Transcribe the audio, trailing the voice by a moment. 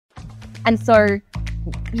And so,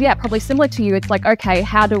 yeah, probably similar to you, it's like, okay,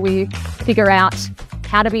 how do we figure out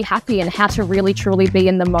how to be happy and how to really, truly be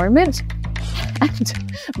in the moment? And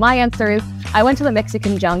my answer is, I went to the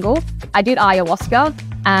Mexican jungle, I did ayahuasca,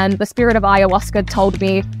 and the spirit of ayahuasca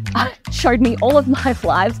showed me all of my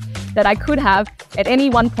lives that I could have at any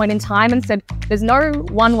one point in time, and said, there's no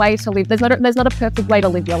one way to live. There's not a perfect way to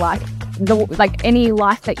live your life. Like any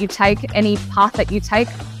life that you take, any path that you take,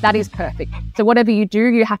 that is perfect. So whatever you do,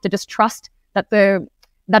 you have to just trust that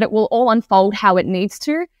it will all unfold how it needs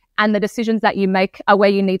to, and the decisions that you make are where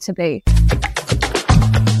you need to be.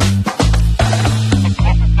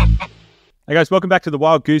 Hey guys, welcome back to the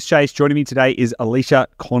Wild Goose Chase. Joining me today is Alisha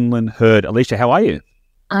Conlin-Hurd. Alisha, how are you?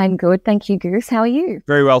 I'm good, thank you, Goose. How are you?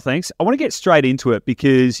 Very well, thanks. I want to get straight into it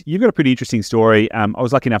because you've got a pretty interesting story. I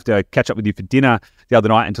was lucky enough to catch up with you for dinner the other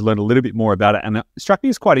night and to learn a little bit more about it. And it struck me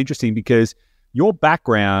as quite interesting because your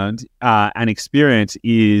background and experience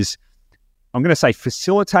is, I'm going to say,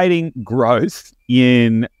 facilitating growth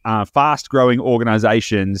in fast-growing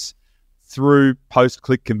organizations through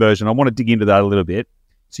post-click conversion. I want to dig into that a little bit.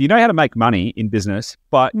 So you know how to make money in business,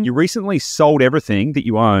 but you recently sold everything that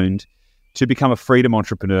you owned to become a freedom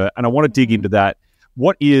entrepreneur. And I want to dig into that.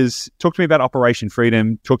 Talk to me about Operation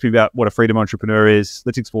Freedom. Talk to me about what a freedom entrepreneur is.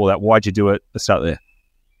 Let's explore that. Why'd you do it? Let's start there.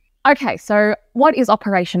 Okay, so what is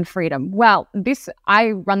Operation Freedom? Well,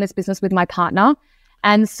 I run this business with my partner.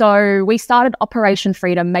 And so we started Operation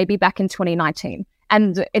Freedom maybe back in 2019.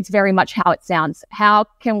 And it's very much how it sounds. How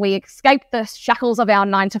can we escape the shackles of our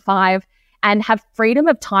 9 to 5 and have freedom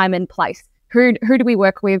of time and place? Who do we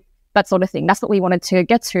work with? That sort of thing. That's what we wanted to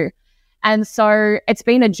get to. And so it's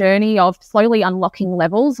been a journey of slowly unlocking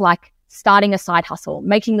levels, like starting a side hustle,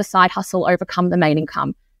 making the side hustle overcome the main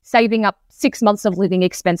income, saving up 6 months of living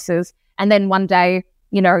expenses. And then one day,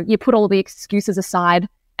 you put all the excuses aside,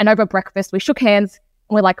 and over breakfast, we shook hands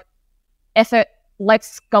and we're like, F it,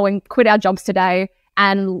 let's go and quit our jobs today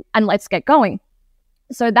and let's get going.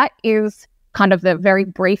 So that is kind of the very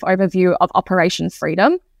brief overview of Operation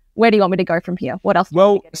Freedom. Where do you want me to go from here? What else?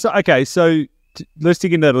 Well, so let's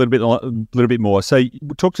dig into that a little bit more. So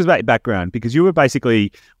talk to us about your background, because you were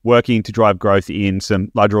basically working to drive growth in some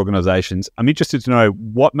larger organizations. I'm interested to know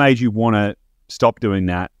what made you want to stop doing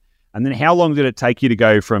that, and then how long did it take you to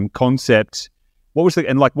go from concept? What was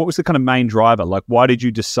the kind of main driver? Like, why did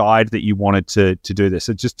you decide that you wanted to do this?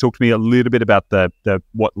 So just talk to me a little bit about the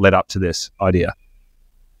what led up to this idea.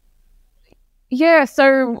 Yeah,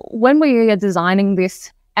 so when we are designing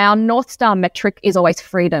this, our North Star metric is always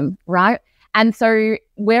freedom, right? And so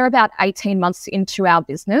we're about 18 months into our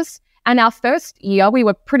business. And our first year, we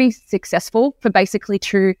were pretty successful for basically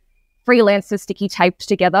 2 freelancers sticky taped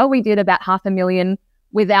together. We did about $500,000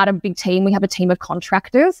 without a big team. We have a team of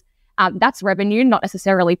contractors. That's revenue, not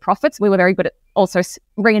necessarily profits. We were very good at also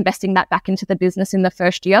reinvesting that back into the business in the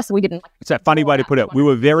first year. So we didn't. It's that funny way to put it. We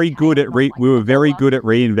were very good at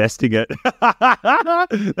reinvesting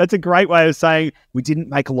it. That's a great way of saying we didn't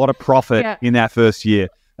make a lot of profit in that first year.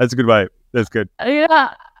 That's a good way. That's good.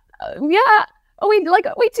 Yeah. We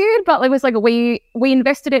did, but it was like we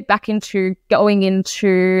invested it back into going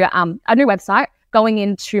into a new website, going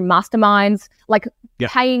into masterminds,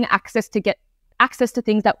 paying access to get access to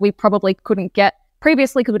things that we probably couldn't get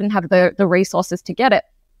previously because we didn't have the resources to get it.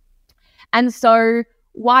 And so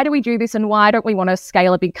why do we do this, and why don't we want to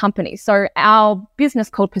scale a big company? So our business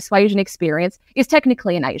called Persuasion Experience is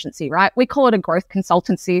technically an agency, right? We call it a growth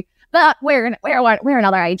consultancy, but we're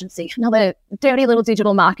another agency, another dirty little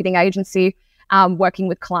digital marketing agency working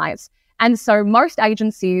with clients. And so most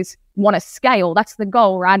agencies want to scale. That's the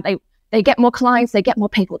goal, right? They get more clients, they get more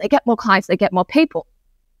people, they get more clients, they get more people.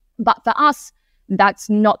 But for us, that's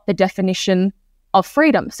not the definition of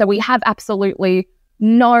freedom. So we have absolutely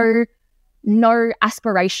no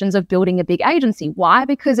aspirations of building a big agency. Why?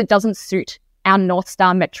 Because it doesn't suit our North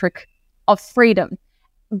Star metric of freedom.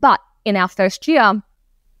 But in our first year,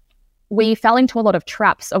 we fell into a lot of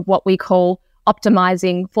traps of what we call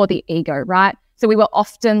optimizing for the ego, right? So we were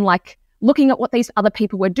often looking at what these other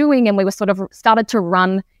people were doing, and we were sort of started to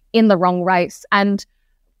run in the wrong race. And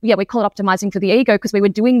yeah, we call it optimizing for the ego because we were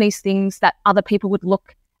doing these things that other people would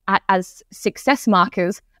look at as success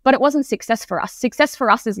markers, but it wasn't success for us. Success for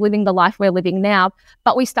us is living the life we're living now.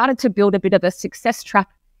 But we started to build a bit of a success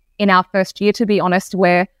trap in our first year, to be honest,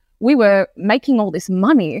 where we were making all this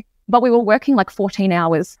money, but we were working 14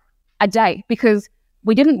 hours a day because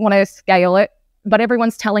we didn't want to scale it. But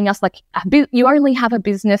everyone's telling us you only have a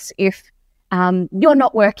business if you're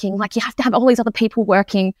not working. You have to have all these other people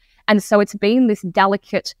working. And so it's been this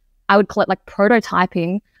delicate, I would call it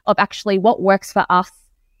prototyping of actually what works for us,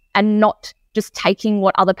 and not just taking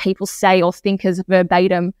what other people say or think as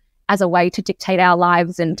verbatim as a way to dictate our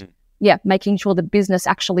lives and making sure the business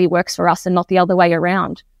actually works for us and not the other way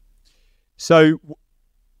around. So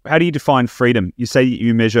how do you define freedom? You say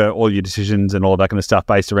you measure all your decisions and all that kind of stuff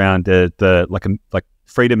based around the like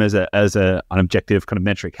freedom as an objective kind of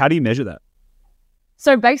metric. How do you measure that?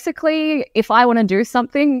 So basically, if I want to do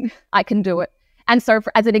something, I can do it. And so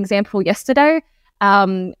as an example, yesterday,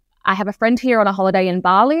 I have a friend here on a holiday in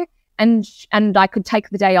Bali, and I could take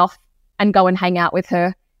the day off and go and hang out with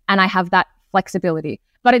her, and I have that flexibility.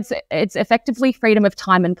 But it's effectively freedom of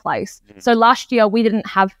time and place. So last year, we didn't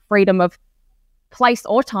have freedom of place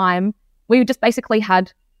or time. We just basically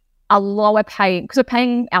had a lower pay because we're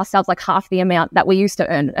paying ourselves like half the amount that we used to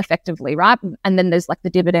earn effectively, right? And then there's like the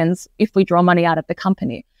dividends if we draw money out of the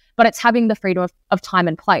company. But it's having the freedom of time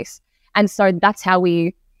and place. And so that's how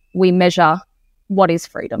we measure what is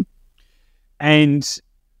freedom. And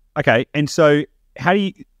okay, and so how do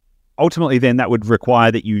you ultimately then that would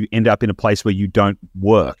require that you end up in a place where you don't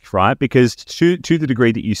work, right? Because to the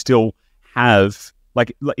degree that you still have,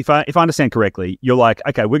 like if I understand correctly, you're like,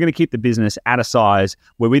 okay, we're going to keep the business at a size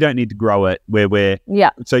where we don't need to grow it, where we're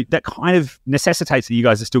so that kind of necessitates that you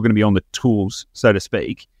guys are still going to be on the tools, so to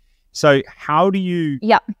speak. So how do you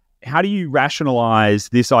rationalize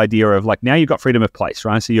this idea of like, now you've got freedom of place,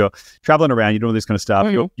 right? So you're traveling around, you're doing all this kind of stuff.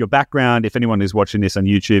 Your background, if anyone is watching this on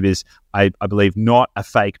YouTube, is I believe not a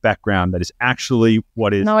fake background. That is actually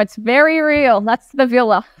what is. No, it's very real. That's the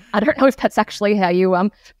villa. I don't know if that's actually how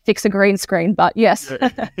you fix a green screen, but yes.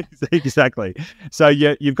 Exactly. So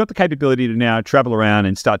you've got the capability to now travel around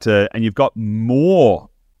and and you've got more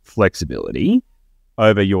flexibility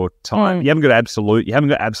over your time. You haven't got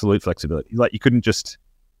absolute flexibility. Like you couldn't just.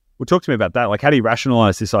 Well, talk to me about that. Like, how do you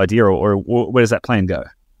rationalize this idea, or where does that plan go?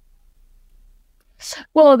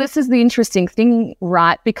 Well, this is the interesting thing,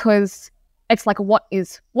 right? Because it's like, what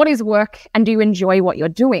is work, and do you enjoy what you're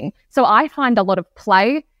doing? So I find a lot of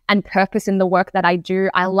play and purpose in the work that I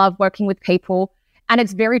do. I love working with people, and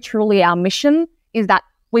it's very truly our mission is that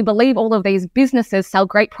we believe all of these businesses sell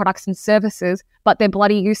great products and services, but they're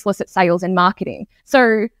bloody useless at sales and marketing.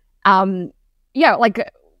 So,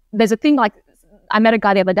 like there's a thing like, I met a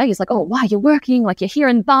guy the other day. He's like, oh, wow, you're working, like you're here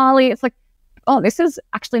in Bali. It's like, oh, this is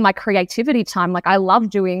actually my creativity time. Like I love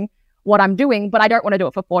doing what I'm doing, but I don't want to do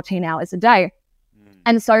it for 14 hours a day.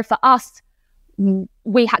 And so for us,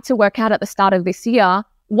 we had to work out at the start of this year,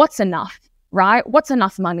 what's enough, right? What's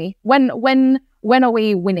enough money? When are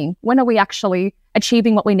we winning? When are we actually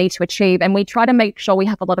achieving what we need to achieve? And we try to make sure we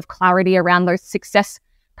have a lot of clarity around those success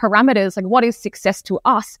parameters. Like what is success to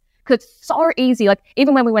us? Because it's so easy. Like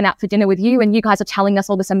even when we went out for dinner with you and you guys are telling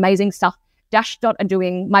us all this amazing stuff Dashdot are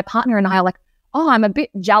doing, my partner and I are like, oh, I'm a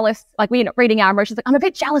bit jealous. Like we're reading our emotions. Like I'm a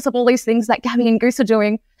bit jealous of all these things that Gabby and Goose are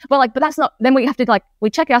doing. But that's not, then we have to like,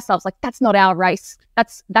 we check ourselves like, that's not our race.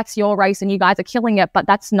 That's your race and you guys are killing it, but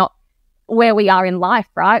that's not where we are in life,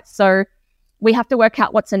 right? So we have to work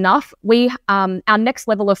out what's enough. Our next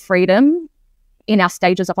level of freedom in our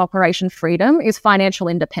stages of Operation Freedom is financial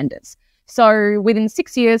independence. So within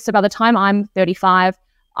 6 years, so by the time I'm 35,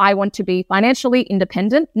 I want to be financially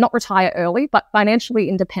independent, not retire early, but financially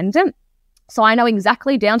independent. So I know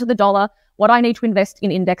exactly down to the dollar what I need to invest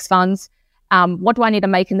in index funds, what do I need to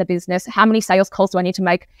make in the business, how many sales calls do I need to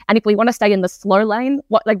make, and if we want to stay in the slow lane,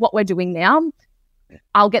 what we're doing now,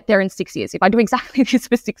 I'll get there in 6 years. If I do exactly this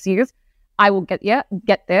for 6 years, I will get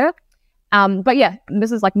there. But yeah,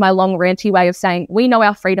 this is like my long ranty way of saying we know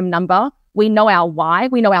our freedom number. We know our why,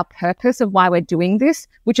 we know our purpose of why we're doing this,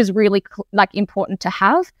 which is really important to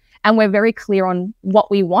have. And we're very clear on what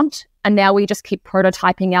we want. And now we just keep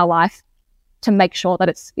prototyping our life to make sure that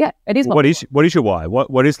it is. What is your why?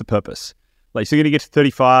 What is the purpose? Like, so you're going to get to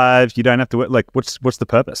 35, you don't have to work. Like, what's the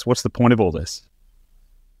purpose? What's the point of all this?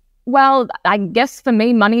 Well, I guess for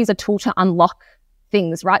me, money is a tool to unlock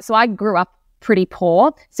things, right? So I grew up pretty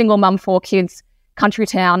poor, single mum, 4 kids, country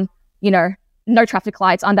town, no traffic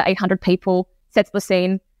lights, under 800 people, sets the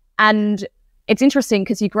scene. And it's interesting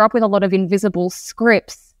because you grew up with a lot of invisible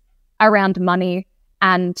scripts around money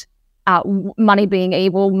and money being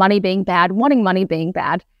evil, money being bad, wanting money being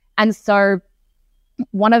bad. And so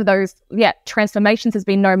one of those, transformations has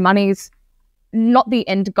been, no, money's not the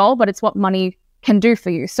end goal, but it's what money can do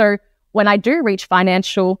for you. So when I do reach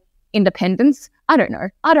financial independence, I don't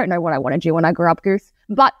know what I want to do when I grow up, Goose,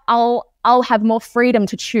 but I'll have more freedom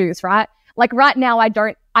to choose, right? Like right now, I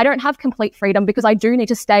don't have complete freedom because I do need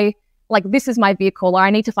to stay like, this is my vehicle, or I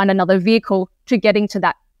need to find another vehicle to getting to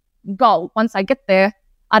that goal. Once I get there,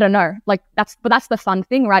 I don't know, like that's the fun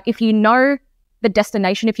thing, right? If you know the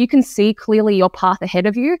destination, if you can see clearly your path ahead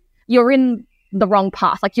of you, you're in the wrong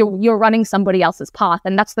path. Like you're running somebody else's path.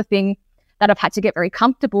 And that's the thing that I've had to get very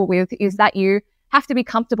comfortable with is that you have to be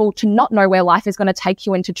comfortable to not know where life is going to take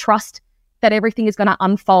you and to trust that everything is going to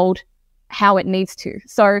unfold how it needs to.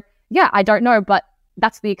 So yeah, I don't know, but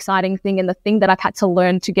that's the exciting thing and the thing that I've had to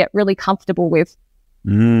learn to get really comfortable with.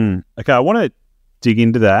 Okay, I want to dig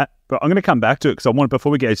into that, but I'm going to come back to it because I want,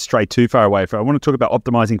 before we go straight too far away from it, I want to talk about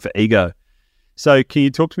optimizing for ego. So can you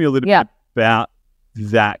talk to me a little bit about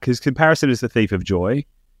that? Because comparison is the thief of joy.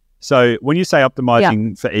 So when you say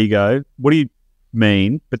optimizing for ego, what do you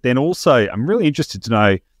mean? But then also, I'm really interested to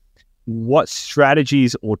know what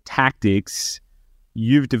strategies or tactics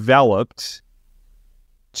you've developed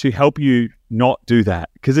to help you not do that,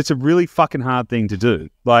 because it's a really fucking hard thing to do.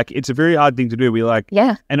 Like, it's a very hard thing to do. We're like,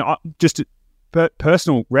 and just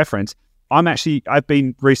personal reference, I've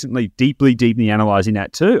been recently deeply analyzing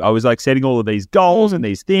that too. I was like setting all of these goals and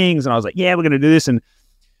these things, and I was like, yeah, we're going to do this. And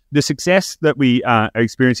the success that we are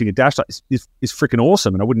experiencing at Dashlight is freaking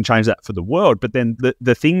awesome, and I wouldn't change that for the world. But then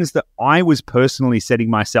the things that I was personally setting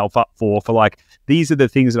myself up for like, these are the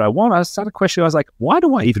things that I want, I started questioning. I was like, why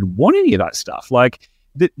do I even want any of that stuff? Like,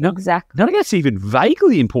 exactly. None of that's even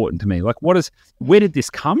vaguely important to me. Like, where did this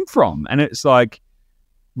come from? And it's like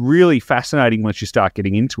really fascinating once you start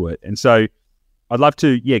getting into it. And so I'd love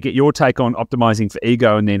to, get your take on optimizing for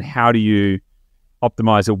ego, and then how do you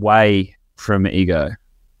optimize away from ego?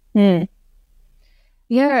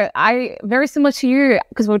 Yeah, very similar to you,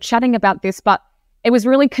 because we were chatting about this, but it was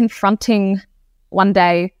really confronting one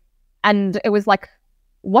day, and it was like,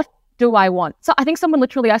 what do I want? So I think someone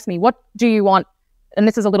literally asked me, what do you want? And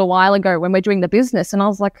this is a little while ago when we're doing the business. And I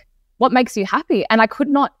was like, what makes you happy? And I could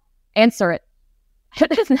not answer it.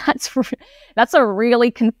 That's a really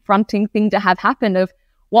confronting thing to have happen, of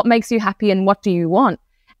what makes you happy and what do you want?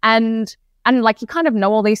 And like, you kind of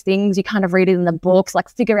know all these things, you kind of read it in the books, like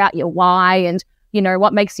figure out your why and,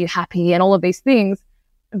 what makes you happy and all of these things.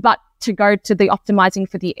 But to go to the optimizing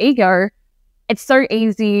for the ego, it's so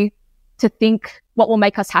easy to think what will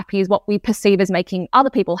make us happy is what we perceive as making other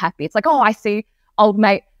people happy. It's like, oh, I see old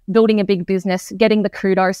mate building a big business, getting the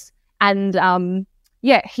kudos, and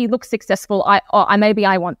he looks successful. Maybe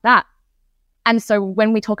I want that. And so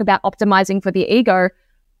when we talk about optimizing for the ego,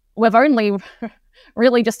 we've only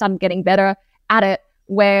really just started getting better at it,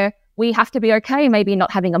 where we have to be okay maybe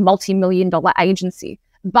not having a multi-million-dollar agency.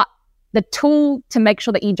 But the tool to make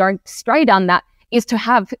sure that you don't stray down that is to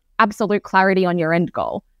have absolute clarity on your end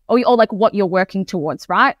goal, or like what you're working towards,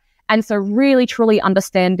 right? And so really, truly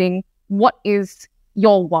understanding what is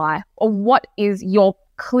your why, or what is your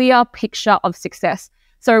clear picture of success.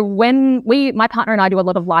 So when my partner and I do a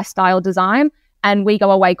lot of lifestyle design, and we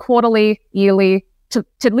go away quarterly, yearly to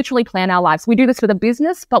literally plan our lives. We do this for the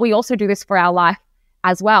business, but we also do this for our life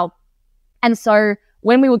as well. And so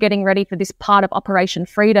when we were getting ready for this part of Operation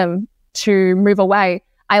Freedom to move away,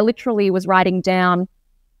 I literally was writing down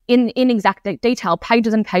in exact detail,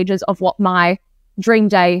 pages and pages of what my dream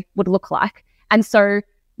day would look like. And so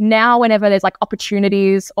now whenever there's like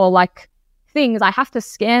opportunities or like things, I have to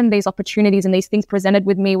scan these opportunities and these things presented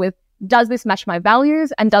with me with, does this match my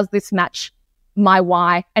values, and does this match my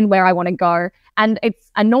why and where I want to go? And it's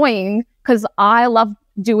annoying because I love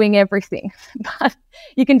doing everything, but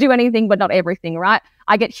you can do anything but not everything, right?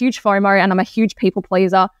 I get huge FOMO and I'm a huge people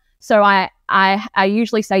pleaser. So I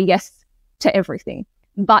usually say yes to everything.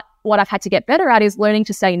 But what I've had to get better at is learning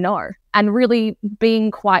to say no, and really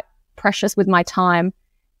being quite precious with my time,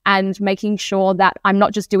 and making sure that I'm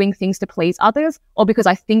not just doing things to please others or because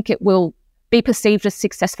I think it will be perceived as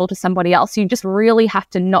successful to somebody else. You just really have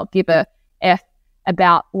to not give a F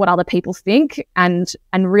about what other people think, and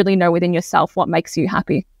really know within yourself what makes you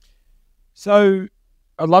happy. So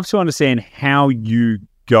I'd love to understand how you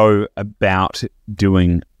go about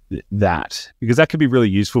doing that, because that could be really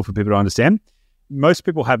useful for people to understand. Most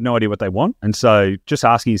people have no idea what they want. And so just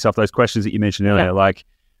asking yourself those questions that you mentioned earlier, like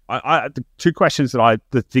the two questions that I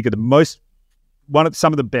think are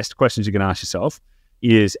some of the best questions you can ask yourself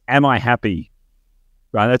is, am I happy?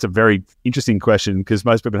 Right. That's a very interesting question, because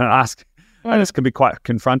most people don't ask. And this can be quite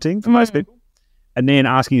confronting for most people. And then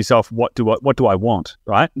asking yourself, what do I want?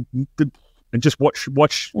 Right. And just watch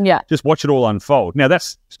it all unfold. Now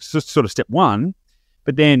that's sort of step one.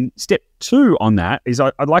 But then step two on that is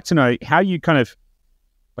I'd like to know how you kind of,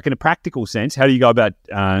 like in a practical sense, how do you go about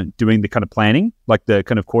doing the kind of planning, like the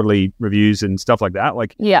kind of quarterly reviews and stuff like that?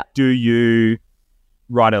 Like, do you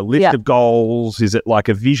write a list of goals? Is it like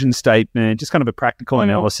a vision statement? Just kind of a practical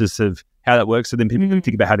analysis of how that works, so then people can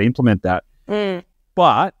think about how to implement that.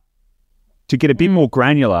 But to get a bit more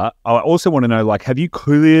granular, I also want to know, like, have you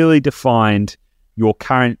clearly defined your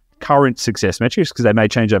current success metrics? Because they may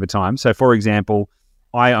change over time. So, for example,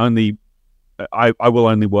 I only I will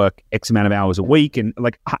only work X amount of hours a week. And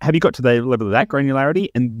like, have you got to the level of that granularity?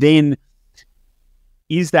 And then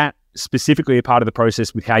is that specifically a part of the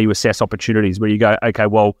process with how you assess opportunities where you go, okay,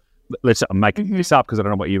 well, I'm making this up because I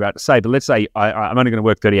don't know what you're about to say, but let's say I'm only going to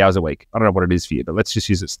work 30 hours a week. I don't know what it is for you, but let's just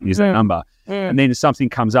use that number. And then something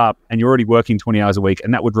comes up and you're already working 20 hours a week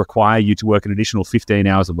and that would require you to work an additional 15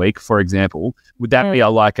 hours a week, for example. Would that be a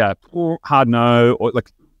hard no? Or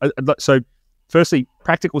so firstly,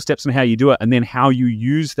 practical steps on how you do it, and then how you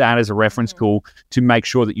use that as a reference tool to make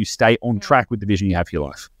sure that you stay on track with the vision you have for your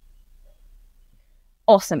life.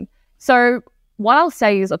 Awesome. So what I'll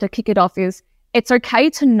say is, or to kick it off, is it's okay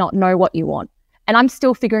to not know what you want. And I'm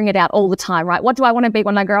still figuring it out all the time, right? What do I want to be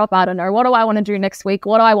when I grow up? I don't know. What do I want to do next week?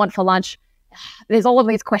 What do I want for lunch? There's all of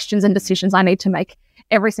these questions and decisions I need to make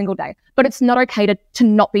every single day. But it's not okay to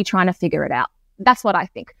not be trying to figure it out. That's what I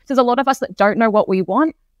think. There's a lot of us that don't know what we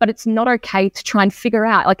want, but it's not okay to try and figure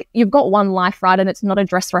out. Like, you've got one life, right? And it's not a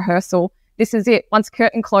dress rehearsal. This is it. Once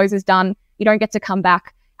curtain close is done, you don't get to come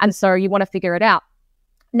back. And so you want to figure it out.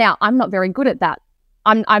 Now, I'm not very good at that.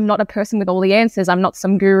 I'm not a person with all the answers. I'm not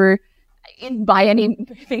some guru by any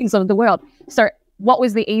means of the world. So what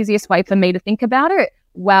was the easiest way for me to think about it?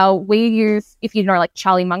 Well, we use, if you know, like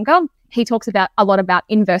Charlie Munger, he talks a lot about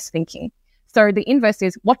inverse thinking. So the inverse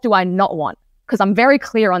is, what do I not want? Because I'm very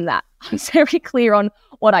clear on that. I'm very clear on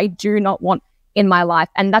what I do not want in my life.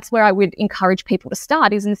 And that's where I would encourage people to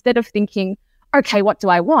start, is instead of thinking, okay, what do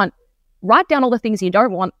I want? Write down all the things you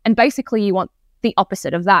don't want. And basically you want the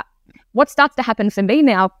opposite of that. What starts to happen for me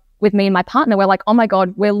now with me and my partner, we're like, oh my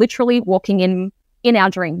God, we're literally walking in our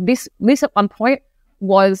dream. This at one point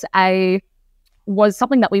was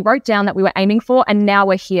something that we wrote down that we were aiming for, and now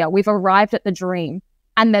we're here. We've arrived at the dream.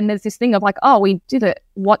 And then there's this thing of like, oh, we did it.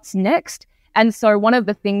 What's next? And so one of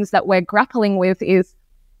the things that we're grappling with is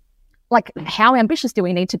like, how ambitious do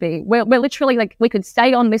we need to be? We're literally like, we could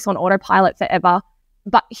stay on autopilot forever,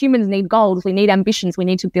 but humans need goals. We need ambitions. We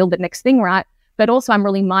need to build the next thing, right? But also I'm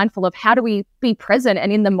really mindful of how do we be present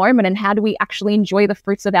and in the moment, and how do we actually enjoy the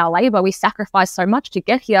fruits of our labor? We sacrifice so much to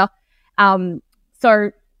get here.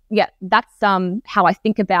 So yeah, that's how I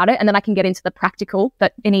think about it. And then I can get into the practical,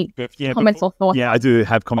 but any comments or thoughts? Yeah, I do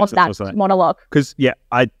have comments on that monologue. Because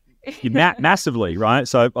massively, right?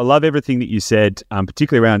 So I love everything that you said,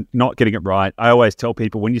 particularly around not getting it right. I always tell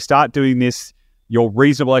people, when you start doing this, your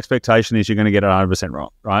reasonable expectation is you're going to get it 100% wrong,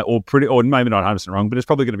 right? Or maybe not 100% wrong, but it's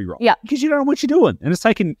probably going to be wrong. Yeah. Because you don't know what you're doing. And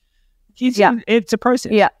it's a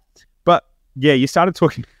process. Yeah. But yeah, you started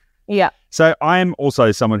talking. Yeah. So I am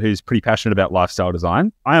also someone who's pretty passionate about lifestyle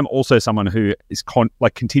design. I am also someone who is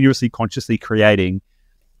continuously, consciously creating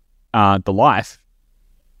the life.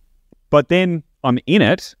 But then I'm in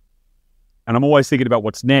it and I'm always thinking about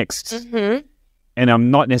what's next. Mm-hmm. And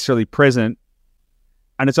I'm not necessarily present.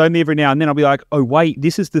 And it's only every now and then I'll be like, oh, wait,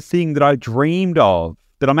 this is the thing that I dreamed of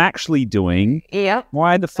that I'm actually doing. Yeah.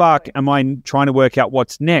 Why the fuck am I trying to work out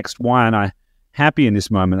what's next? Why aren't I happy in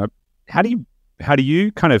this moment? How do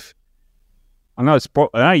you kind of, I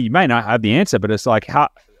know you may not have the answer, but it's like,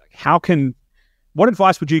 what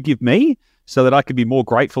advice would you give me so that I could be more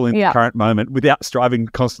grateful in the current moment without striving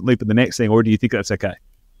constantly for the next thing? Or do you think that's okay?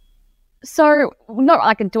 So, no,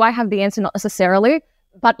 do I have the answer? Not necessarily,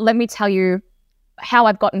 but let me tell you how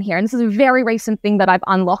I've gotten here. And this is a very recent thing that I've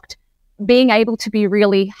unlocked, being able to be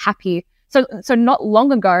really happy. So not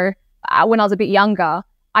long ago, when I was a bit younger,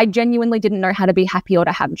 I genuinely didn't know how to be happy or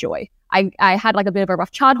to have joy. I had like a bit of a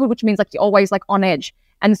rough childhood, which means like you're always like on edge.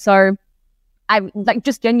 And so I like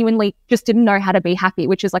just genuinely just didn't know how to be happy,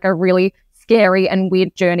 which is like a really scary and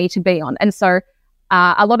weird journey to be on. And so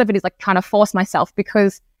a lot of it is like trying to force myself,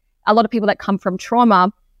 because a lot of people that come from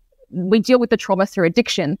trauma, we deal with the trauma through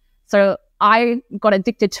addiction. So I got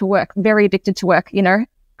addicted to work, very addicted to work,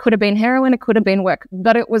 could have been heroin, it could have been work,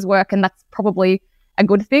 but it was work, and that's probably a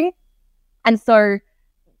good thing. And so,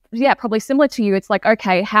 yeah, probably similar to you, it's like,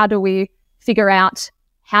 okay, how do we figure out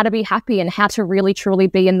how to be happy and how to really, truly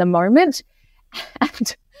be in the moment?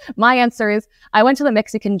 And my answer is, I went to the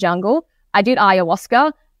Mexican jungle, I did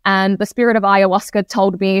ayahuasca, and the spirit of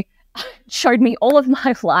ayahuasca showed me all of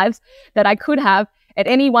my lives that I could have at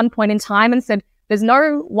any one point in time, and said, there's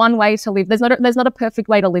no one way to live. There's not a perfect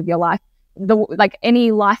way to live your life. Like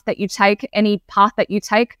any life that you take, any path that you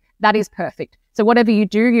take, that is perfect. So whatever you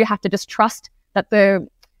do, you have to just trust that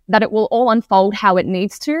it will all unfold how it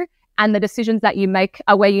needs to, and the decisions that you make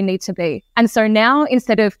are where you need to be. And so now,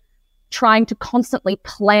 instead of trying to constantly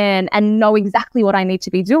plan and know exactly what I need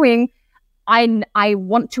to be doing, I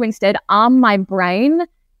want to instead arm my brain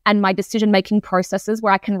and my decision-making processes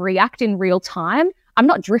where I can react in real time. I'm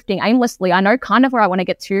not drifting aimlessly. I know kind of where I want to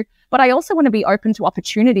get to, but I also want to be open to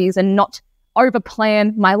opportunities and not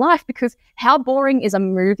overplan my life, because how boring is a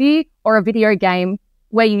movie or a video game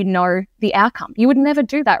where you know the outcome? You would never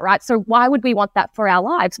do that, right? So why would we want that for our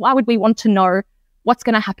lives? Why would we want to know what's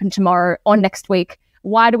going to happen tomorrow or next week?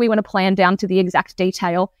 Why do we want to plan down to the exact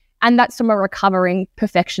detail? And that's from a recovering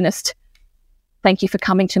perfectionist. Thank you for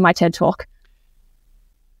coming to my TED Talk.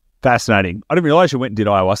 Fascinating. I didn't realize you went and did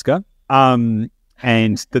ayahuasca.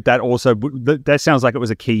 And that also, that sounds like it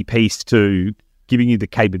was a key piece to giving you the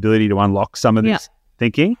capability to unlock some of this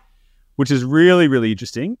thinking, which is really, really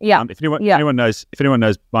interesting. Yeah. If anyone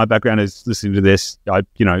knows my background is listening to this, I've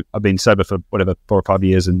been sober for 4 or 5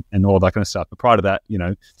 years and all that kind of stuff. But prior to that,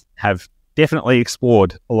 have definitely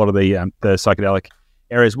explored a lot of the psychedelic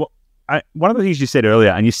areas. One of the things you said earlier,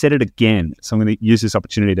 and you said it again, so I'm going to use this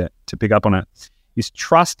opportunity to pick up on it, is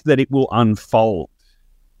trust that it will unfold,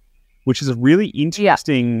 which is a really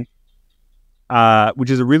interesting,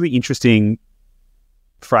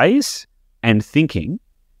 phrase and thinking,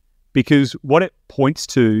 because what it points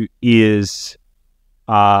to is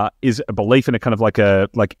a belief in a kind of like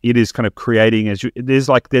it is kind of creating there's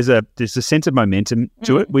a sense of momentum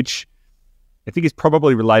to it, which I think is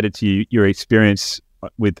probably related to your experience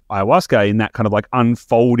with ayahuasca in that kind of like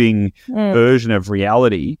unfolding version of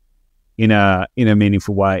reality in a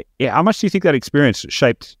meaningful way. Yeah, how much do you think that experience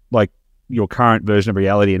shaped like your current version of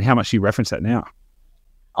reality, and how much do you reference that now?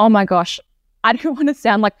 Oh my gosh. I don't want to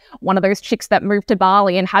sound like one of those chicks that moved to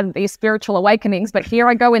Bali and had these spiritual awakenings, but here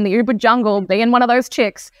I go in the Uber jungle being one of those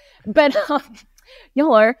chicks. But,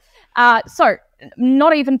 YOLO. So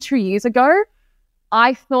not even 2 years ago,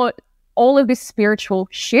 I thought all of this spiritual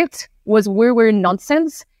shit was woo-woo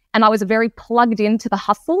nonsense, and I was very plugged into the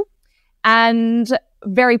hustle and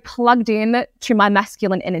very plugged in to my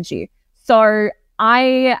masculine energy. So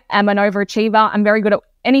I am an overachiever. I'm very good at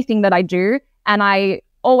anything that I do, and I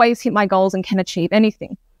always hit my goals and can achieve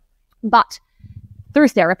anything. But through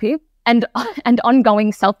therapy and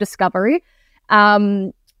ongoing self-discovery,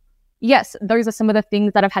 yes, those are some of the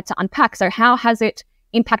things that I've had to unpack. So how has it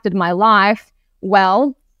impacted my life?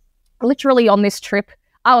 Well, literally on this trip,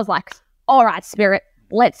 I was like, all right, spirit,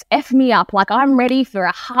 let's F me up. Like, I'm ready for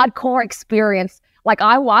a hardcore experience. Like,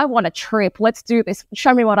 I want a trip. Let's do this.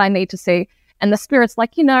 Show me what I need to see. And the spirit's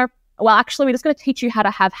like, well, actually, we're just going to teach you how to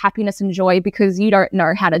have happiness and joy because you don't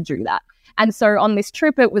know how to do that. And so on this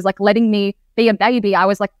trip, it was like letting me be a baby. I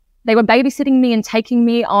was like, they were babysitting me and taking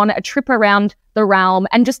me on a trip around the realm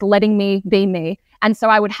and just letting me be me. And so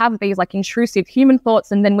I would have these like intrusive human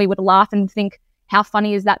thoughts, and then we would laugh and think, how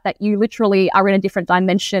funny is that you literally are in a different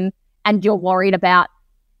dimension and you're worried about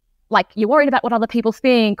what other people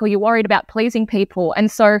think, or you're worried about pleasing people. And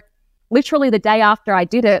so literally the day after I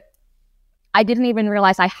did it, I didn't even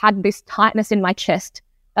realize I had this tightness in my chest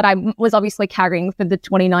that I was obviously carrying for the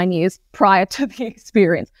 29 years prior to the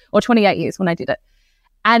experience, or 28 years when I did it.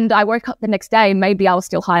 And I woke up the next day, maybe I was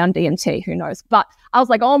still high on DMT, who knows? But I was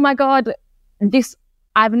like, oh my God,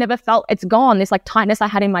 I've never felt, it's gone, this like tightness I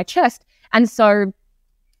had in my chest. And so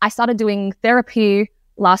I started doing therapy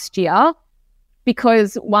last year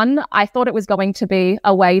because, one, I thought it was going to be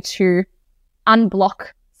a way to unblock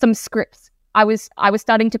some scripts. I was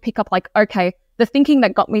starting to pick up like, okay, the thinking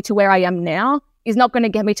that got me to where I am now is not going to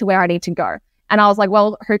get me to where I need to go. And I was like,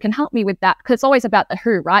 well, who can help me with that? Because it's always about the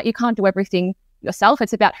who, right? You can't do everything yourself.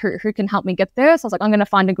 It's about who can help me get there. So I was like, I'm going to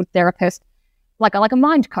find a good therapist, like a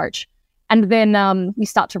mind coach. And then you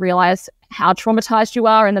start to realize how traumatized you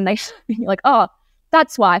are. And then you're like, oh,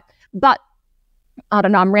 that's why. But I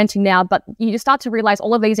don't know, I'm ranting now, but you start to realize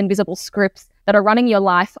all of these invisible scripts that are running your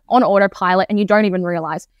life on autopilot, and you don't even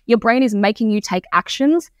realize. Your brain is making you take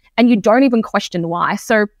actions and you don't even question why.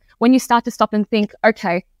 So when you start to stop and think,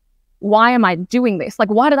 okay, why am I doing this? Like,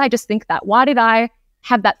 why did I just think that? Why did I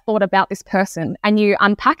have that thought about this person? And you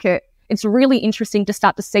unpack it, it's really interesting to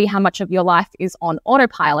start to see how much of your life is on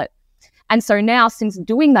autopilot. And so now, since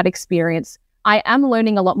doing that experience, I am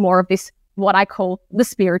learning a lot more of this, what I call the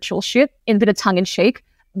spiritual shit, in a bit of tongue in cheek,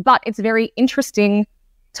 but it's very interesting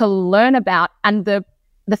to learn about. And the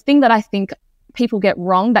thing that I think people get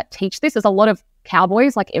wrong that teach this is a lot of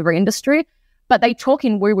cowboys, like every industry, but they talk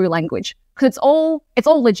in woo-woo language because it's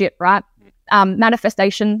all legit, right?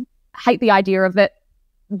 Manifestation, hate the idea of it,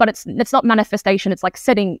 but it's not manifestation. It's like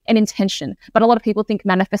setting an intention. But a lot of people think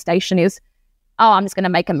manifestation is, oh, I'm just going to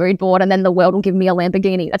make a mood board and then the world will give me a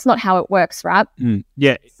Lamborghini. That's not how it works, right?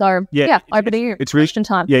 Yeah. So, over to you. It's really, question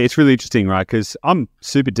time. Yeah, it's really interesting, right? Because I'm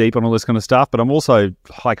super deep on all this kind of stuff, but I'm also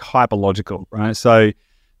like hyperlogical, right? So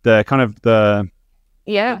the kind of the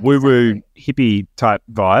woo-woo hippie type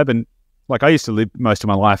vibe, and like I used to live most of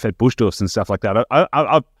my life at bush doofs and stuff like that.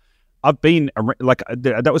 I've been like,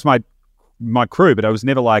 that was my my crew, but I was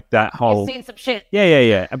never like that whole. You've seen some shit.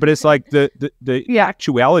 Yeah. But it's like the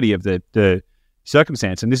actuality of the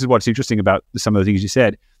circumstance, and this is what's interesting about some of the things you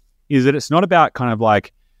said, is that it's not about kind of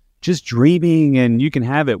like just dreaming and you can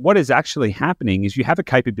have it. What is actually happening is you have a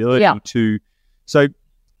capability to. So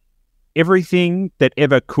everything that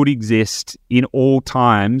ever could exist in all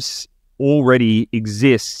times already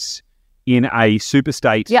exists in a super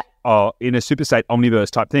state, or in a super state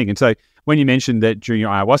omniverse type thing. And so when you mentioned that during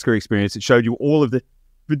your ayahuasca experience, it showed you all of the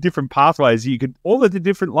different pathways all of the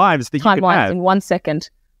different lives that you could have in 1 second.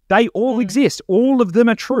 They all exist. All of them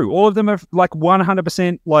are true. All of them are like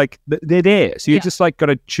 100% like they're there. So you just like got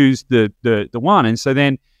to choose the one. And so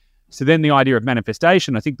then the idea of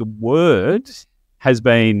manifestation, I think the word has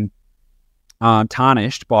been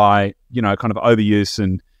tarnished by, kind of overuse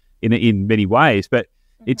and in many ways, but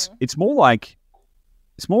it's more like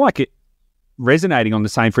it resonating on the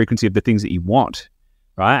same frequency of the things that you want,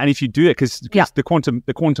 right? And if you do it, because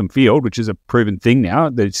the quantum field, which is a proven thing now,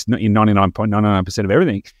 that it's in 99.99% of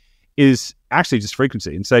everything, is actually just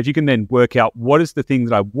frequency. And so if you can then work out what is the thing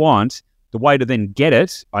that I want, the way to then get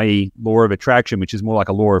it, i.e. law of attraction, which is more like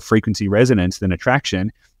a law of frequency resonance than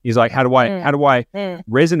attraction, is like, how do I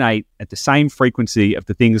resonate at the same frequency of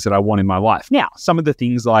the things that I want in my life? Now, some of the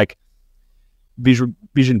things like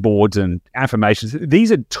vision boards and affirmations,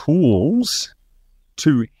 these are tools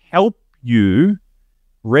to help you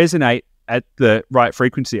resonate at the right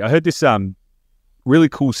frequency. I heard this really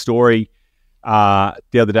cool story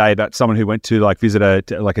the other day about someone who went to like visit a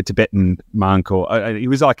Tibetan monk, or he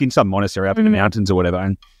was like in some monastery up in the mountains or whatever,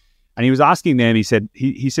 and he was asking them.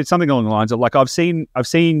 He said something along the lines of like, I've seen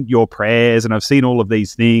your prayers and I've seen all of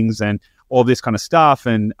these things and all this kind of stuff,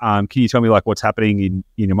 and can you tell me like what's happening in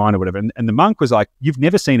your mind or whatever? And the monk was like, you've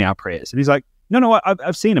never seen our prayers. And he's like, no,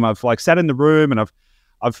 I've seen them. I've like sat in the room and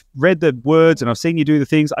I've read the words and I've seen you do the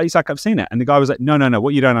things. He's like, I've seen it. And the guy was like, no.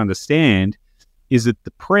 What you don't understand is that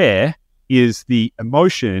the prayer is the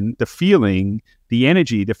emotion, the feeling, the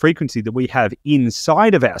energy, the frequency that we have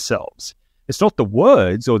inside of ourselves. It's not the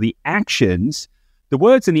words or the actions. The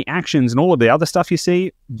words and the actions and all of the other stuff you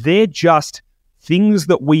see, they're just things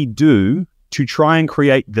that we do to try and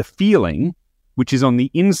create the feeling, which is on the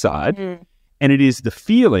inside. And it is the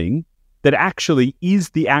feeling that actually is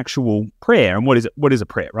the actual prayer. And what is a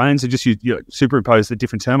prayer, right? And so just you superimpose a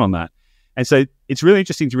different term on that. And so it's really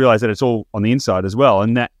interesting to realize that it's all on the inside as well.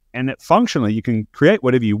 And that functionally you can create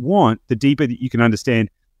whatever you want, the deeper that you can understand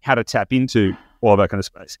how to tap into all of that kind of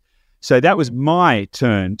space. So that was my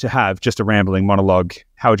turn to have just a rambling monologue.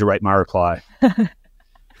 How would you rate my reply?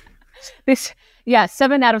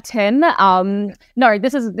 7 out of 10. No,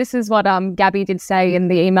 this is what Gabby did say in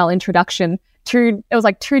the email introduction. It was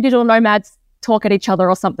like two digital nomads talk at each other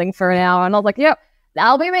or something for an hour, and I was like, yep,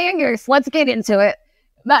 that'll be me and Goose. Let's get into it.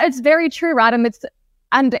 But it's very true, right?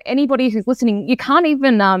 And anybody who's listening, you can't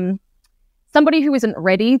even somebody who isn't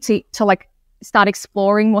ready to like start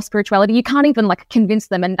exploring more spirituality, you can't even like convince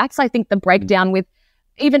them. And that's, I think, the breakdown with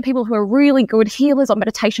even people who are really good healers or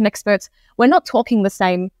meditation experts. We're not talking the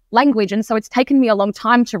same language. And so it's taken me a long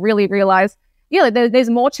time to really realize,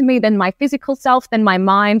 there's more to me than my physical self, than my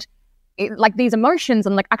mind, like these emotions,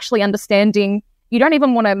 and like actually understanding you don't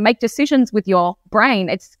even want to make decisions with your brain.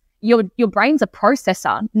 It's your brain's a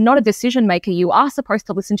processor, not a decision maker. You are supposed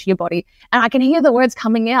to listen to your body. And I can hear the words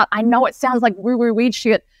coming out. I know it sounds like woo-woo weed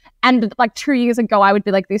shit. And like 2 years ago, I would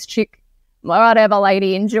be like, this chick, whatever,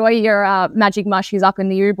 lady, enjoy your magic mushies up in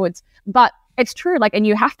the U-Woods. But it's true, like, and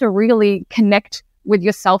you have to really connect with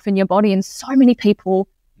yourself and your body. And so many people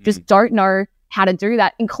just don't know how to do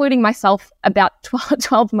that, including myself about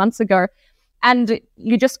 12 months ago. And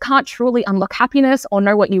you just can't truly unlock happiness or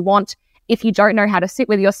know what you want if you don't know how to sit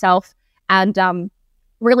with yourself and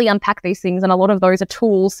really unpack these things. And a lot of those are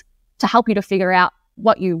tools to help you to figure out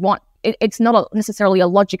what you want. It's not necessarily a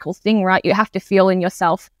logical thing, right? You have to feel in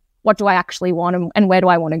yourself, what do I actually want and where do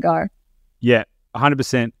I want to go? Yeah,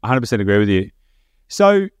 100% agree with you.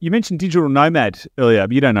 So you mentioned digital nomad earlier,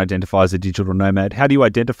 but you don't identify as a digital nomad. How do you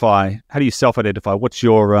self-identify? How do you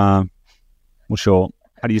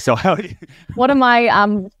What am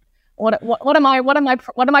I, what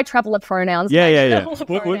am I traveler pronouns? Yeah.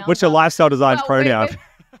 What's your lifestyle design pronoun?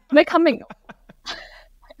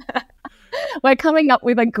 We're coming up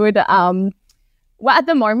with a good, at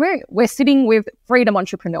the moment, we're sitting with freedom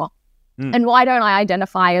entrepreneur. And why don't I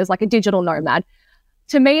identify as like a digital nomad?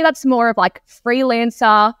 To me, that's more of like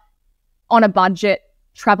freelancer on a budget,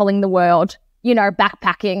 traveling the world,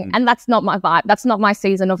 backpacking. And that's not my vibe. That's not my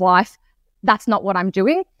season of life. That's not what I'm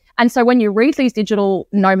doing. And so when you read these digital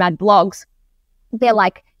nomad blogs, they're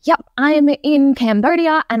like, yep, I am in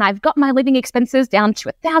Cambodia and I've got my living expenses down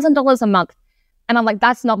to $1,000 a month. And I'm like,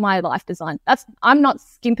 that's not my life design. I'm not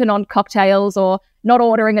skimping on cocktails or not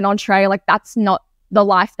ordering an entree. Like, that's not the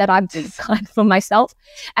life that I've designed for myself.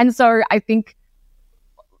 And so I think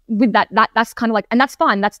with that's kind of like, and that's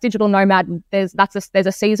fine. That's digital nomad. There's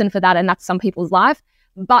a season for that, and that's some people's life.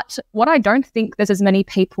 But what I don't think there's as many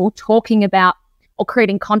people talking about or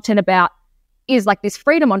creating content about is like this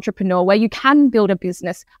freedom entrepreneur, where you can build a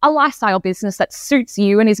business, a lifestyle business that suits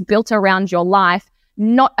you and is built around your life,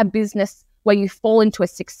 not a business where you fall into a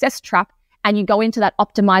success trap and you go into that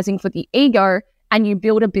optimizing for the ego and you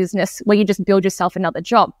build a business where you just build yourself another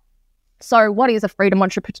job. So what is a freedom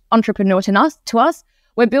entrepreneur to us?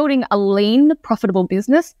 We're building a lean, profitable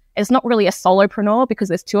business. It's not really a solopreneur because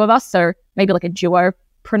there's two of us, so maybe like a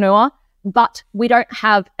duopreneur, but we don't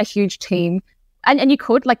have a huge team. And you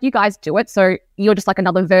could, like, you guys do it, so you're just like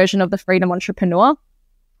another version of the freedom entrepreneur.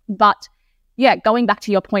 But yeah, going back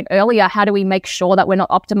to your point earlier, how do we make sure that we're not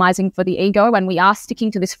optimizing for the ego and we are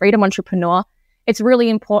sticking to this freedom entrepreneur? It's really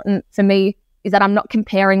important for me is that I'm not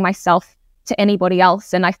comparing myself to anybody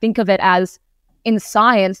else. And I think of it as, in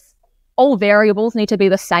science, all variables need to be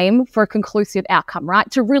the same for a conclusive outcome, right?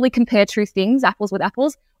 To really compare two things, apples with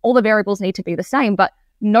apples, all the variables need to be the same. But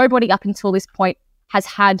nobody up until this point has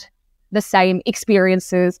had the same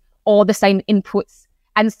experiences or the same inputs.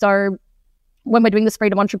 And so when we're doing this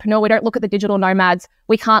freedom entrepreneur, we don't look at the digital nomads.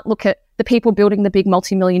 We can't look at the people building the big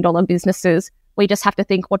multi-million-dollar businesses. We just have to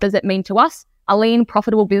think, what does it mean to us? A lean,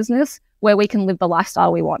 profitable business where we can live the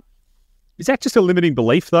lifestyle we want. Is that just a limiting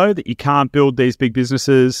belief, though, that you can't build these big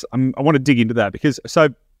businesses? I want to dig into that because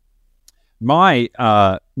my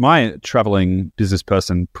traveling business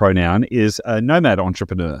person pronoun is a nomad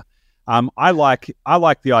entrepreneur. I like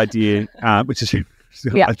the idea, which is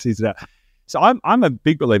I tease it out. So I'm a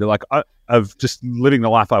big believer, of just living the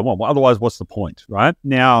life I want. Well, otherwise, what's the point, right?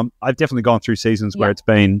 Now, I've definitely gone through seasons where it's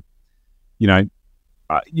been,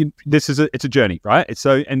 it's a journey, right?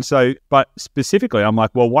 But specifically, I'm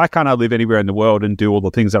like, well, why can't I live anywhere in the world and do all the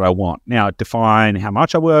things that I want? Now, define how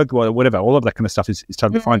much I work, whatever, all of that kind of stuff is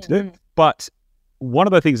totally fine to do. But one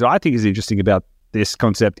of the things that I think is interesting about this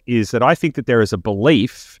concept is that I think that there is a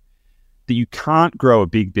belief that you can't grow a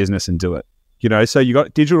big business and do it. So you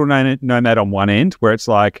got digital nomad on one end where it's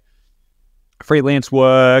like freelance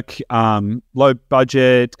work, low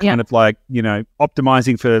budget, kind of like,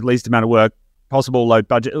 optimizing for the least amount of work possible, low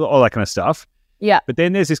budget, all that kind of stuff. Yeah. But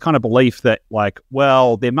then there's this kind of belief that like,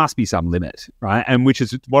 well, there must be some limit, right? And which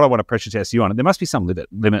is what I want to pressure test you on. There must be some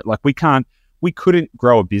limit. Like we couldn't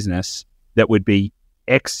grow a business that would be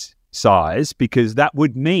X size because that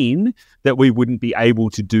would mean that we wouldn't be able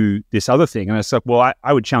to do this other thing. And it's like, well,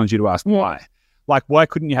 I would challenge you to ask why. Like, why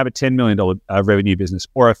couldn't you have a $10 million revenue business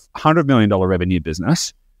or a $100 million revenue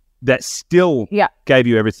business that still gave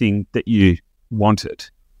you everything that you wanted?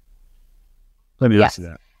 Let me answer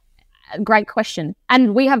that. Great question.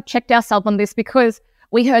 And we have checked ourselves on this because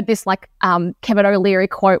we heard this Kevin O'Leary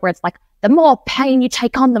quote where it's like, the more pain you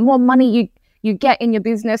take on, the more money you get in your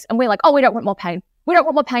business. And we're like, oh, we don't want more pain. We don't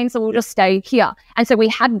want more pain, so we'll just stay here. And so we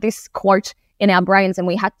had this quote in our brains and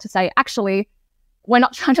we had to say, actually, we're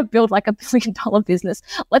not trying to build like $1 billion business.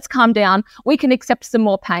 Let's calm down. We can accept some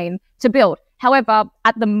more pain to build. However,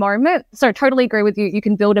 at the moment, so totally agree with you. You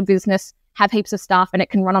can build a business, have heaps of staff, and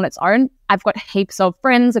it can run on its own. I've got heaps of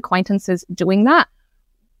friends, acquaintances doing that.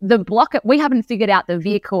 We haven't figured out the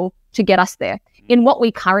vehicle to get us there. In what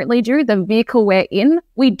we currently do, the vehicle we're in,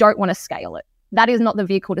 we don't want to scale it. That is not the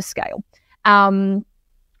vehicle to scale.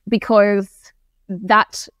 Because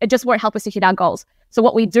it just won't help us to hit our goals. So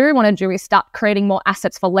what we do want to do is start creating more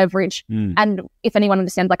assets for leverage. And if anyone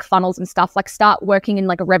understands like funnels and stuff, like start working in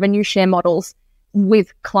like a revenue share models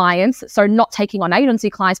with clients. So not taking on agency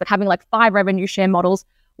clients, but having like 5 revenue share models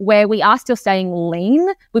where we are still staying lean.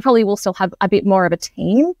 We probably will still have a bit more of a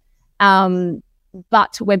team,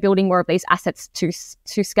 but we're building more of these assets to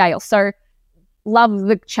scale. So love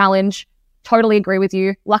the challenge. Totally agree with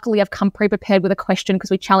you. Luckily, I've come pre-prepared with a question because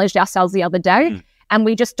we challenged ourselves the other day and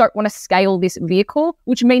we just don't want to scale this vehicle,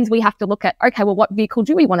 which means we have to look at, okay, well, what vehicle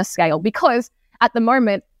do we want to scale? Because at the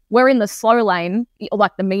moment, we're in the slow lane, or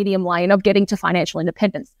like the medium lane of getting to financial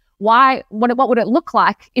independence. What would it look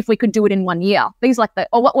like if we could do it in 1 year?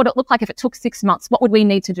 Or what would it look like if it took 6 months? What would we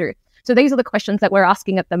need to do? So these are the questions that we're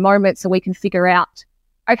asking at the moment so we can figure out,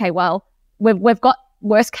 okay, well, we've got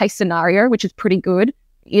worst case scenario, which is pretty good.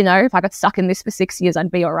 If I got stuck in this for 6 years,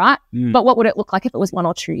 I'd be all right. But what would it look like if it was 1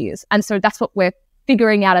 or 2 years? And so that's what we're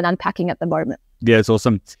figuring out and unpacking at the moment. Yeah, it's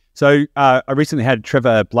awesome. So I recently had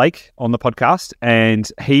Trevor Blake on the podcast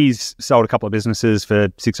and he's sold a couple of businesses for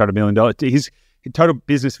 $600 million. total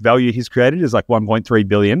business value he's created is like 1.3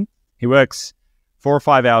 billion. He works 4 or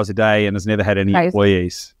 5 hours a day and has never had any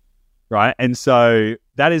employees, right? And so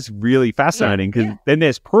that is really fascinating because then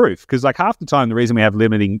there's proof. Because like half the time, the reason we have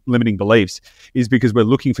limiting beliefs is because we're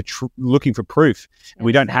looking for proof, and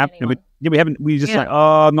we don't have. We just like,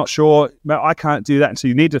 oh, I'm not sure. No, I can't do that. And so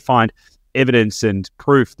you need to find evidence and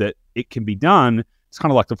proof that it can be done. It's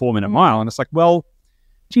kind of like the 4-minute mile, and it's like, well,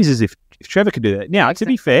 Jesus, if Trevor could do that. Now, to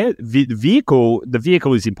be fair, the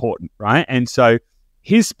vehicle is important, right? And so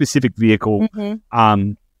his specific vehicle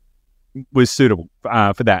was suitable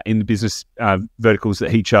for that in the business verticals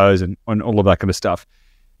that he chose and all of that kind of stuff.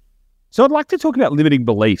 So I'd like to talk about limiting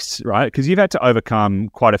beliefs, right? Because you've had to overcome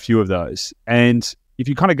quite a few of those. And if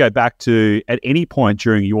you kind of go back to at any point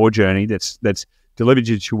during your journey that's delivered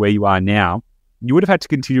you to where you are now, you would have had to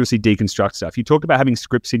continuously deconstruct stuff. You talked about having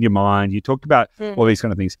scripts in your mind. You talked about all these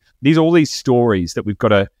kind of things. These are all these stories that we've got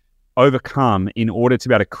to overcome in order to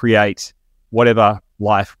be able to create whatever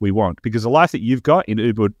life we want. Because the life that you've got in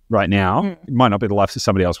Uber right now, it might not be the life that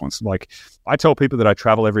somebody else wants. Like, I tell people that I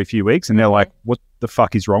travel every few weeks and they're like, what the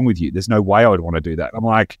fuck is wrong with you? There's no way I would want to do that. I'm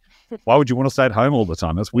like, why would you want to stay at home all the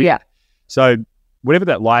time? That's weird. Yeah. So whatever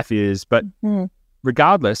that life is, but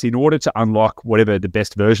regardless, in order to unlock whatever the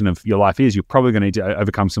best version of your life is, you're probably going to need to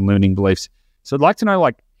overcome some limiting beliefs. So I'd like to know,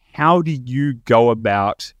 like, how do you go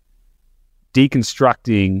about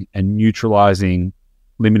deconstructing and neutralizing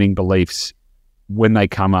limiting beliefs when they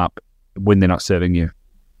come up, when they're not serving you?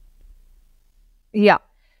 Yeah.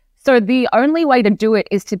 So the only way to do it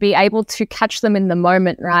is to be able to catch them in the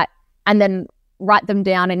moment, right? And then write them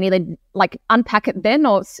down and either like unpack it then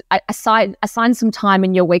or assign some time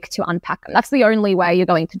in your week to unpack them. That's the only way you're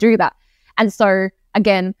going to do that. And so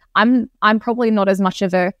again, I'm probably not as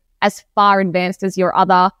far advanced as your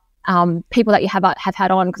other people that you have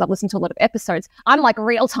had on, because I've listened to a lot of episodes. I'm like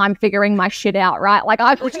real time figuring my shit out, right?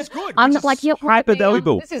 Like which is good. I'm like, hyper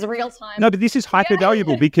valuable. This is real time. No, but this is hyper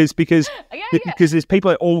valuable because there's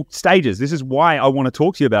people at all stages. This is why I want to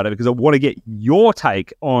talk to you about it, because I want to get your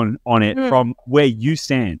take on it from where you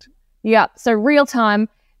stand. Yeah. So real time,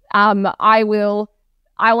 I will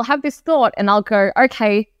have this thought and I'll go,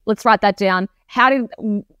 okay, let's write that down. How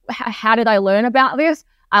did I learn about this?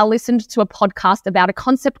 I listened to a podcast about a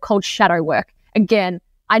concept called shadow work. Again,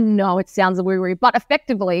 I know it sounds woo-woo, but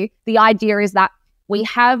effectively the idea is that we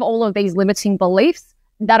have all of these limiting beliefs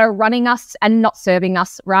that are running us and not serving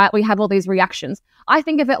us, right? We have all these reactions. I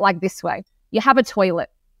think of it like this way. You have a toilet,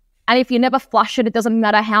 and if you never flush it, it doesn't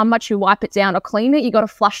matter how much you wipe it down or clean it, you got to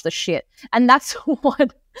flush the shit. And that's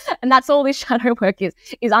that's all this shadow work is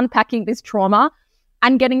unpacking this trauma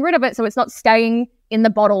and getting rid of it so it's not staying in the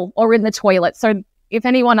bottle or in the toilet. So if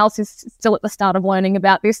anyone else is still at the start of learning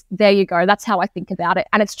about this, there you go. That's how I think about it.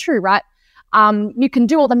 And it's true, right? You can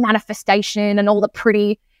do all the manifestation and all the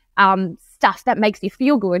pretty stuff that makes you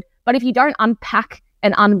feel good. But if you don't unpack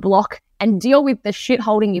and unblock and deal with the shit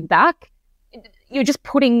holding you back, you're just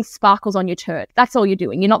putting sparkles on your turd. That's all you're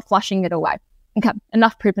doing. You're not flushing it away. Okay,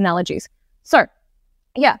 enough poop analogies. So,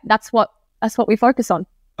 yeah, that's what we focus on.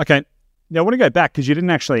 Okay. Now, I want to go back because you didn't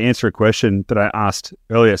actually answer a question that I asked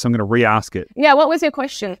earlier, so I'm going to re-ask it. Yeah, what was your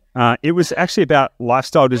question? It was actually about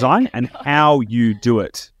lifestyle design and how you do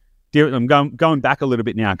it. I'm going back a little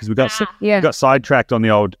bit now because we got sidetracked on the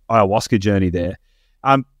old ayahuasca journey there.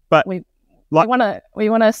 But we want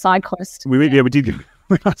a side quest. We did.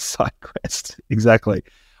 We're not side quest exactly.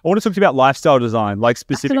 I want to talk to you about lifestyle design, like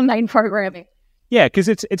specific. That's the main programming. Yeah, because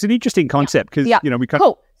it's an interesting concept because we kind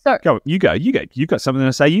cool. So you go. You've got something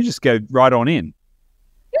to say. You just go right on in.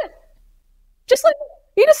 Yeah.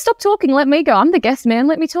 You just stop talking. Let me go. I'm the guest, man.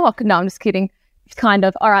 Let me talk. No, I'm just kidding. It's kind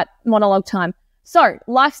of, all right, monologue time. So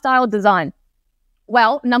lifestyle design.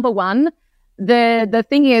 Well, number one, the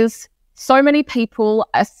thing is so many people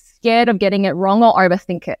are scared of getting it wrong or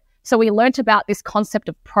overthink it. So we learnt about this concept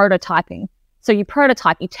of prototyping. So you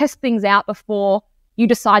prototype, you test things out before you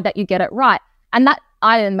decide that you get it right. And that,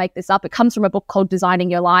 I didn't make this up. It comes from a book called Designing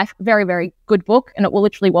Your Life. Very, very good book. And it will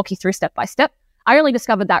literally walk you through step by step. I only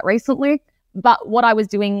discovered that recently. But what I was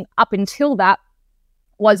doing up until that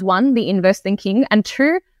was one, the inverse thinking. And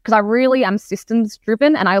two, because I really am systems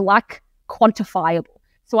driven and I like quantifiable.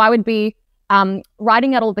 So I would be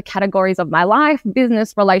writing out all the categories of my life: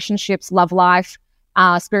 business, relationships, love life,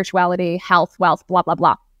 spirituality, health, wealth, blah, blah,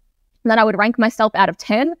 blah. And then I would rank myself out of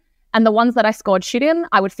 10. And the ones that I scored shit in,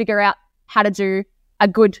 I would figure out how to do a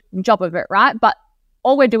good job of it, right? But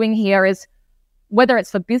all we're doing here is, whether it's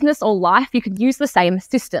for business or life, you could use the same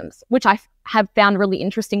systems, which I have found really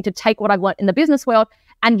interesting, to take what I've learned in the business world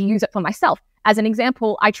and use it for myself. As an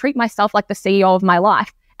example, I treat myself like the CEO of my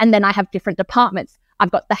life, and then I have different departments.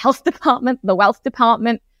 I've got the health department, the wealth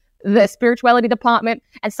department, the spirituality department.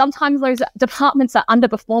 And sometimes those departments are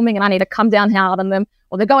underperforming and I need to come down hard on them,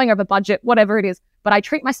 or they're going over budget, whatever it is. But I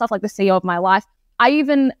treat myself like the CEO of my life. I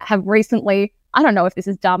even have recently, I don't know if this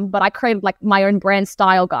is dumb, but I created like my own brand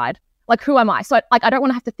style guide. Like, who am I? So like, I don't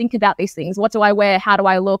want to have to think about these things. What do I wear? How do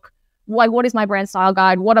I look? What is my brand style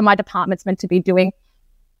guide? What are my departments meant to be doing?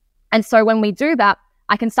 And so when we do that,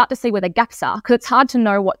 I can start to see where the gaps are, because it's hard to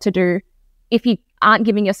know what to do if you aren't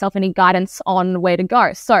giving yourself any guidance on where to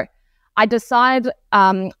go. So I decide,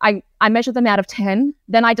 I measure them out of 10.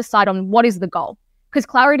 Then I decide on what is the goal, because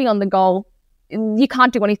clarity on the goal, you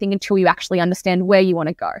can't do anything until you actually understand where you want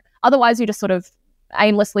to go. Otherwise, you're just sort of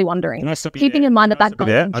aimlessly wandering. Keeping in mind that goal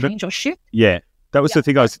can change or shift. Yeah, that was the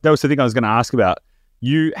thing. That was the thing I was going to ask about.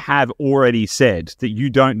 You have already said that you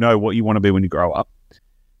don't know what you want to be when you grow up.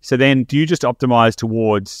 So then, do you just optimize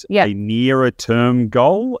towards a nearer term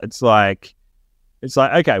goal? It's like,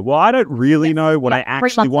 okay, well, I don't really know what I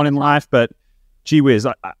actually want in life, but gee whiz,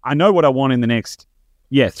 I know what I want in the next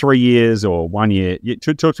 3 years or 1 year.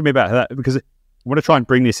 Talk to me about that, because I want to try and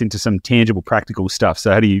bring this into some tangible, practical stuff.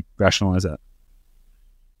 So how do you rationalize that?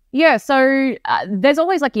 Yeah, so there's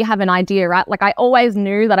always like, you have an idea, right? Like, I always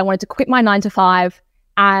knew that I wanted to quit my 9 to 5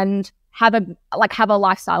 and have a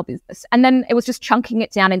lifestyle business. And then it was just chunking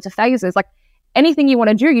it down into phases. Like, anything you want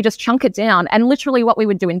to do, you just chunk it down. And literally what we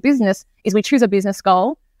would do in business is we choose a business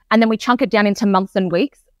goal and then we chunk it down into months and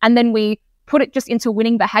weeks. And then we put it just into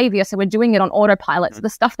winning behavior. So we're doing it on autopilot. So the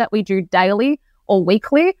stuff that we do daily or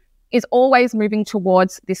weekly is always moving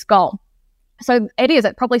towards this goal. So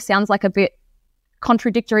it probably sounds like a bit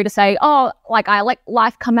contradictory to say, oh, like, I let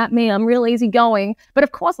life come at me, I'm real easygoing. But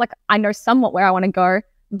of course, like, I know somewhat where I want to go,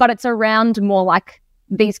 but it's around more like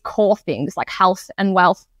these core things like health and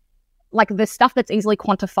wealth, like the stuff that's easily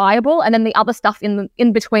quantifiable. And then the other stuff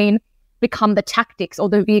in between become the tactics or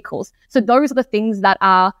the vehicles. So those are the things that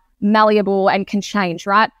are malleable and can change,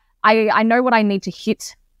 right? I know what I need to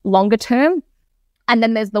hit longer term. And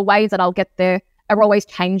then there's the ways that I'll get there are always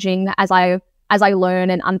changing as I learn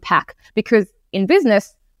and unpack. Because in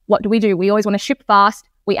business, what do? We always want to ship fast,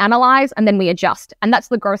 we analyze, and then we adjust. And that's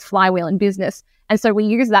the growth flywheel in business. And so we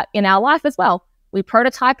use that in our life as well. We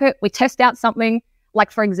prototype it, we test out something,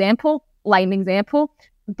 like, for example, lame example,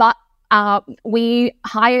 but we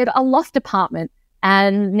hired a loft department.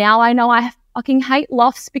 And now I know I fucking hate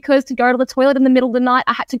lofts, because to go to the toilet in the middle of the night,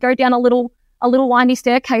 I had to go down a little windy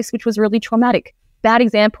staircase, which was really traumatic. Bad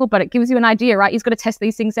example, but it gives you an idea, right? You've got to test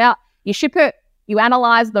these things out. You ship it, you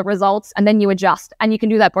analyze the results, and then you adjust. And you can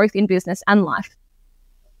do that both in business and life.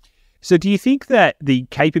 So do you think that the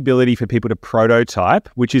capability for people to prototype,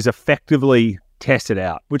 which is effectively test it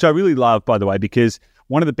out, which I really love, by the way, because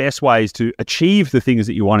one of the best ways to achieve the things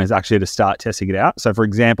that you want is actually to start testing it out. So for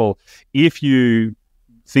example, if you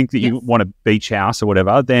think that you want a beach house or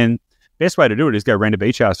whatever, then best way to do it is go rent a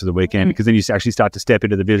beach house for the weekend, because then you actually start to step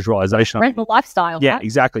into the visualization. Rent the lifestyle. Yeah, right?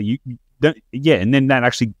 Exactly. And then that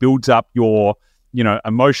actually builds up your,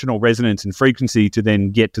 emotional resonance and frequency to then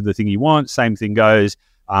get to the thing you want. Same thing goes,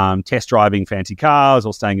 test driving fancy cars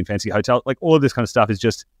or staying in fancy hotels. Like, all of this kind of stuff is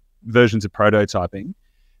just versions of prototyping.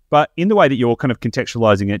 But in the way that you're kind of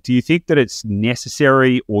contextualizing it, do you think that it's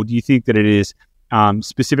necessary, or do you think that it is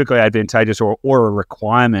specifically advantageous or a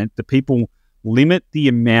requirement that people limit the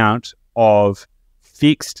amount of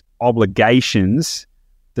fixed obligations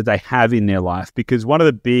that they have in their life? Because one of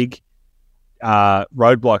the big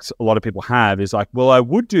roadblocks a lot of people have is like, well, I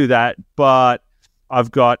would do that, but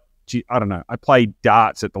I've got, I don't know, I play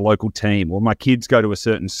darts at the local team, or my kids go to a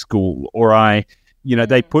certain school, or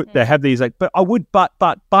they have these like, but I would, but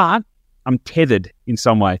I'm tethered in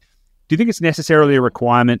some way. Do you think it's necessarily a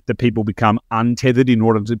requirement that people become untethered in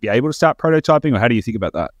order to be able to start prototyping, or how do you think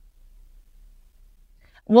about that?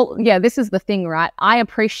 Well, yeah, this is the thing, right? I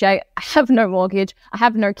have no mortgage, I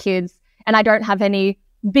have no kids, and I don't have any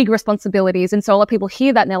big responsibilities. And so a lot of people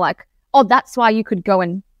hear that and they're like, oh, that's why you could go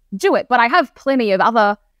and do it. But I have plenty of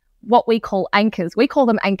other, what we call anchors. We call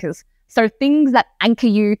them anchors. So things that anchor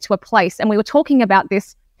you to a place. And we were talking about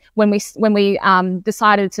this when we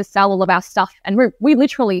decided to sell all of our stuff. And we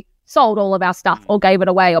literally sold all of our stuff or gave it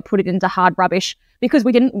away or put it into hard rubbish, because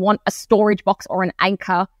we didn't want a storage box or an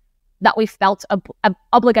anchor that we felt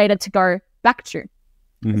obligated to go back to.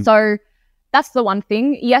 Mm-hmm. So that's the one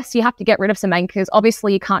thing. Yes, you have to get rid of some anchors.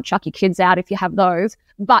 Obviously, you can't chuck your kids out if you have those,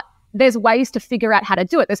 but there's ways to figure out how to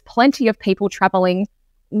do it. There's plenty of people traveling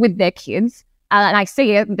with their kids, and I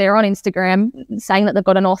see it. They're on Instagram saying that they've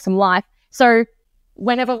got an awesome life. So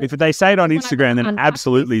whenever... If they say it on Instagram, then it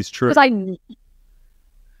absolutely is true.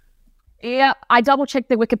 Yeah, I double checked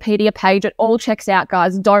the Wikipedia page. It all checks out,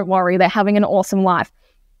 guys. Don't worry. They're having an awesome life.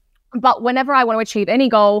 But whenever I want to achieve any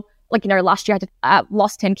goal, like, last year I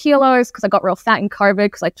lost 10 kilos because I got real fat in COVID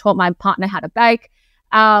because I taught my partner how to bake,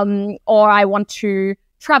 or I want to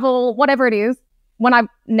travel, whatever it is. When I've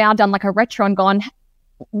now done like a retro and gone,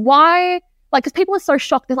 why? Like, because people are so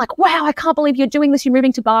shocked. They're like, wow, I can't believe you're doing this. You're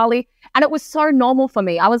moving to Bali. And it was so normal for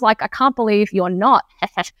me. I was like, I can't believe you're not.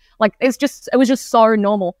 Like, it was just so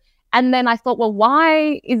normal. And then I thought, well,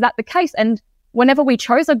 why is that the case? And whenever we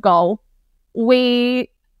chose a goal, we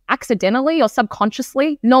accidentally or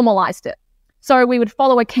subconsciously normalized it. So we would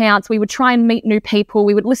follow accounts, we would try and meet new people,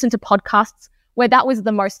 we would listen to podcasts where that was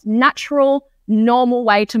the most natural, normal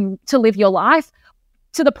way to live your life,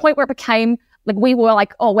 to the point where it became like we were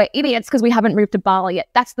like, oh, we're idiots because we haven't moved to Bali yet.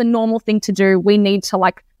 That's the normal thing to do. We need to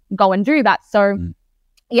like go and do that. So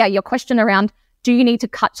yeah, your question around, do you need to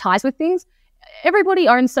cut ties with things? Everybody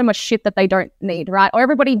owns so much shit that they don't need, right? Or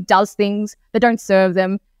everybody does things that don't serve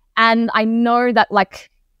them. And I know that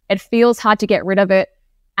like it feels hard to get rid of it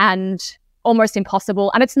and almost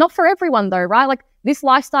impossible. And it's not for everyone though, right? Like this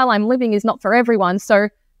lifestyle I'm living is not for everyone. So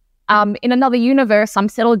in another universe, I'm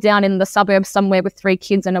settled down in the suburbs somewhere with 3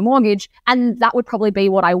 kids and a mortgage, and that would probably be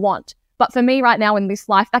what I want. But for me right now in this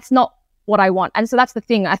life, that's not what I want. And so that's the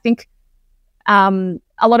thing. I think a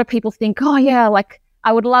lot of people think, oh yeah, like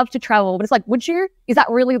I would love to travel. But it's like, would you? Is that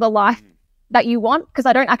really the life that you want? Because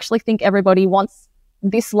I don't actually think everybody wants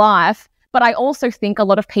this life. But I also think a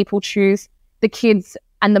lot of people choose the kids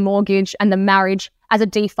and the mortgage and the marriage as a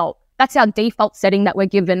default. That's our default setting that we're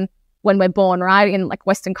given when we're born, right? In like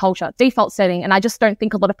Western culture, default setting. And I just don't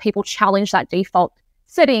think a lot of people challenge that default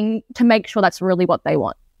setting to make sure that's really what they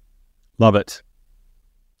want. Love it.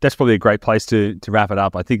 That's probably a great place to wrap it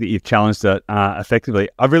up. I think that you've challenged it effectively.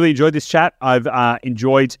 I've really enjoyed this chat. I've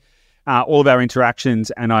enjoyed all of our interactions,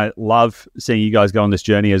 and I love seeing you guys go on this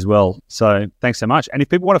journey as well. So thanks so much. And if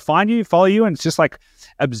people want to find you, follow you, and it's just like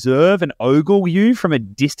observe and ogle you from a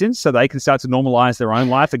distance so they can start to normalize their own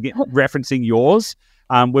life and get referencing yours,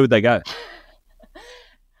 where would they go?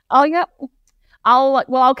 Oh, yeah.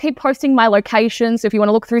 I'll keep posting my location. So if you want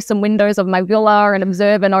to look through some windows of my villa and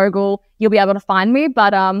observe and ogle, you'll be able to find me.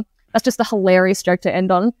 But that's just a hilarious joke to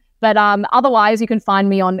end on. But otherwise, you can find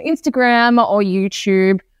me on Instagram or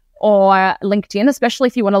YouTube or LinkedIn, especially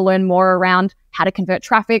if you want to learn more around how to convert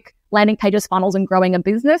traffic, landing pages, funnels, and growing a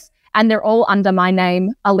business. And they're all under my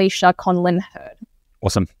name, Alisha Conlin-Hurd.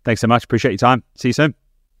 Awesome. Thanks so much. Appreciate your time. See you soon.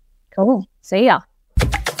 Cool. See ya.